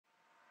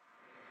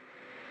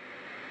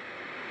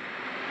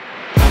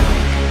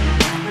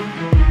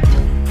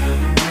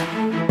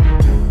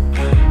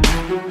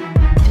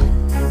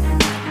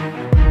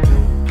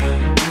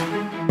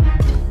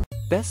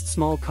Best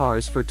Small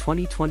Cars for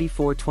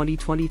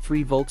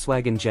 2024-2023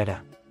 Volkswagen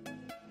Jetta.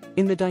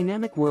 In the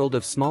dynamic world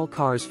of small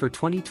cars for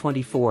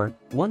 2024,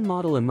 one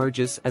model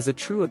emerges as a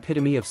true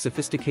epitome of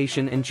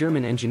sophistication and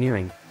German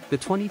engineering, the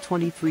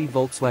 2023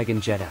 Volkswagen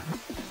Jetta.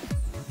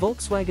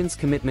 Volkswagen's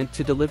commitment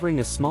to delivering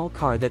a small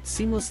car that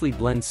seamlessly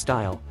blends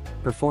style,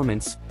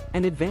 performance,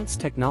 and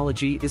advanced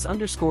technology is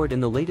underscored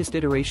in the latest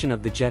iteration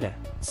of the Jetta,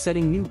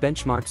 setting new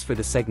benchmarks for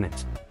the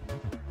segment.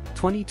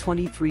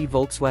 2023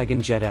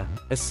 Volkswagen Jetta,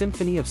 a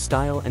symphony of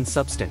style and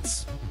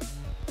substance.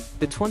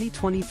 The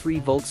 2023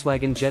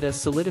 Volkswagen Jetta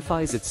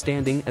solidifies its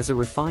standing as a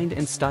refined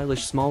and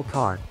stylish small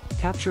car,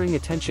 capturing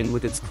attention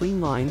with its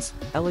clean lines,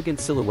 elegant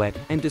silhouette,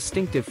 and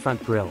distinctive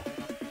front grille.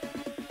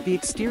 The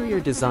exterior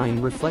design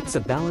reflects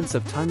a balance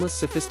of timeless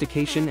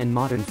sophistication and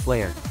modern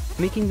flair,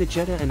 making the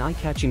Jetta an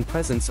eye-catching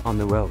presence on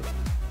the road.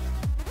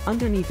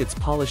 Underneath its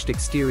polished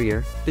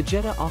exterior, the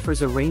Jetta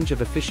offers a range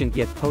of efficient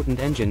yet potent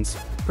engines,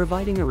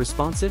 providing a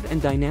responsive and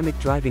dynamic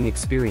driving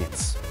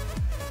experience.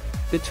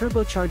 The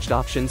turbocharged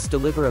options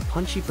deliver a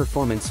punchy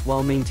performance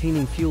while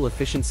maintaining fuel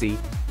efficiency,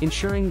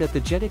 ensuring that the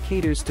Jetta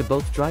caters to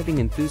both driving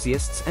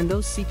enthusiasts and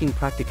those seeking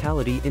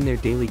practicality in their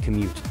daily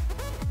commute.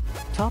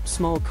 Top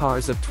small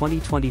cars of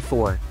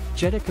 2024,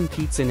 Jetta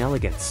competes in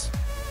elegance.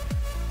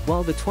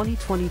 While the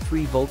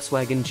 2023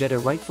 Volkswagen Jetta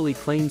rightfully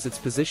claims its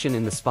position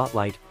in the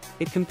spotlight,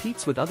 it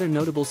competes with other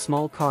notable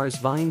small cars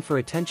vying for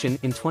attention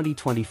in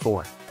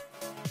 2024.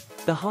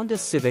 The Honda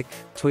Civic,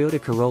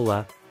 Toyota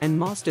Corolla, and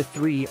Mazda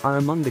 3 are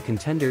among the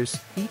contenders,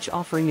 each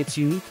offering its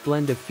unique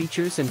blend of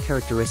features and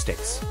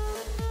characteristics.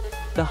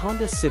 The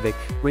Honda Civic,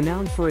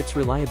 renowned for its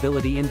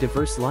reliability and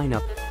diverse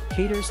lineup,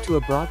 caters to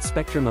a broad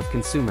spectrum of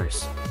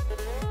consumers.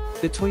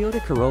 The Toyota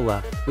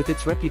Corolla, with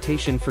its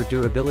reputation for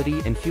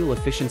durability and fuel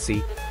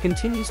efficiency,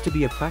 continues to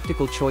be a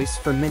practical choice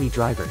for many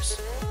drivers.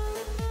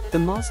 The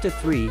Mazda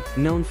 3,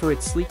 known for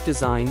its sleek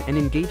design and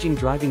engaging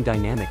driving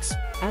dynamics,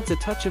 adds a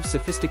touch of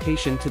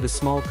sophistication to the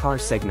small car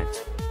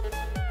segment.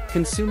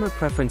 Consumer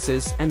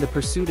preferences and the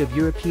pursuit of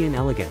European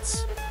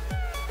elegance.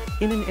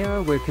 In an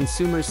era where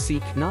consumers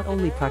seek not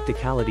only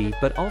practicality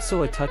but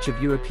also a touch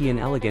of European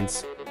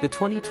elegance, the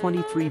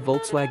 2023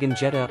 Volkswagen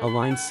Jetta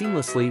aligns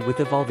seamlessly with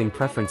evolving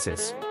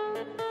preferences.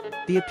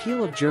 The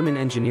appeal of German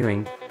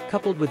engineering,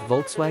 coupled with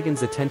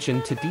Volkswagen's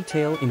attention to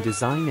detail in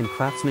design and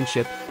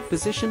craftsmanship,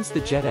 positions the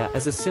Jetta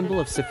as a symbol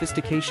of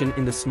sophistication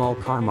in the small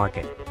car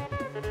market.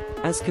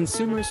 As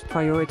consumers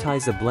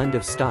prioritize a blend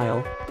of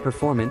style,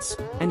 performance,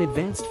 and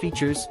advanced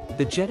features,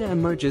 the Jetta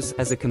emerges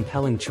as a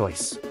compelling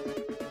choice.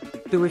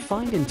 The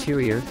refined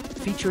interior,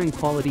 featuring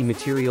quality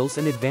materials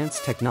and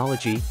advanced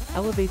technology,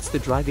 elevates the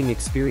driving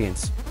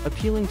experience,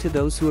 appealing to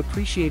those who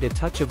appreciate a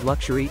touch of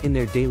luxury in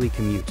their daily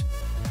commute.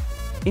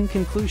 In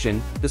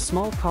conclusion, the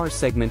small car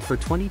segment for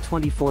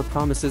 2024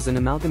 promises an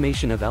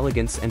amalgamation of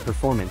elegance and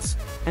performance,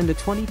 and the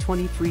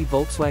 2023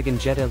 Volkswagen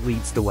Jetta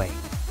leads the way.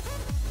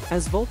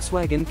 As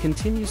Volkswagen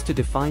continues to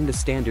define the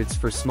standards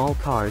for small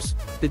cars,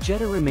 the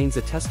Jetta remains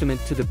a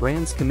testament to the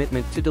brand's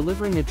commitment to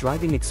delivering a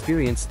driving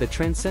experience that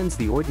transcends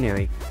the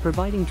ordinary,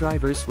 providing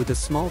drivers with a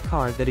small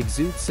car that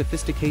exudes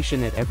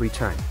sophistication at every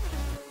turn.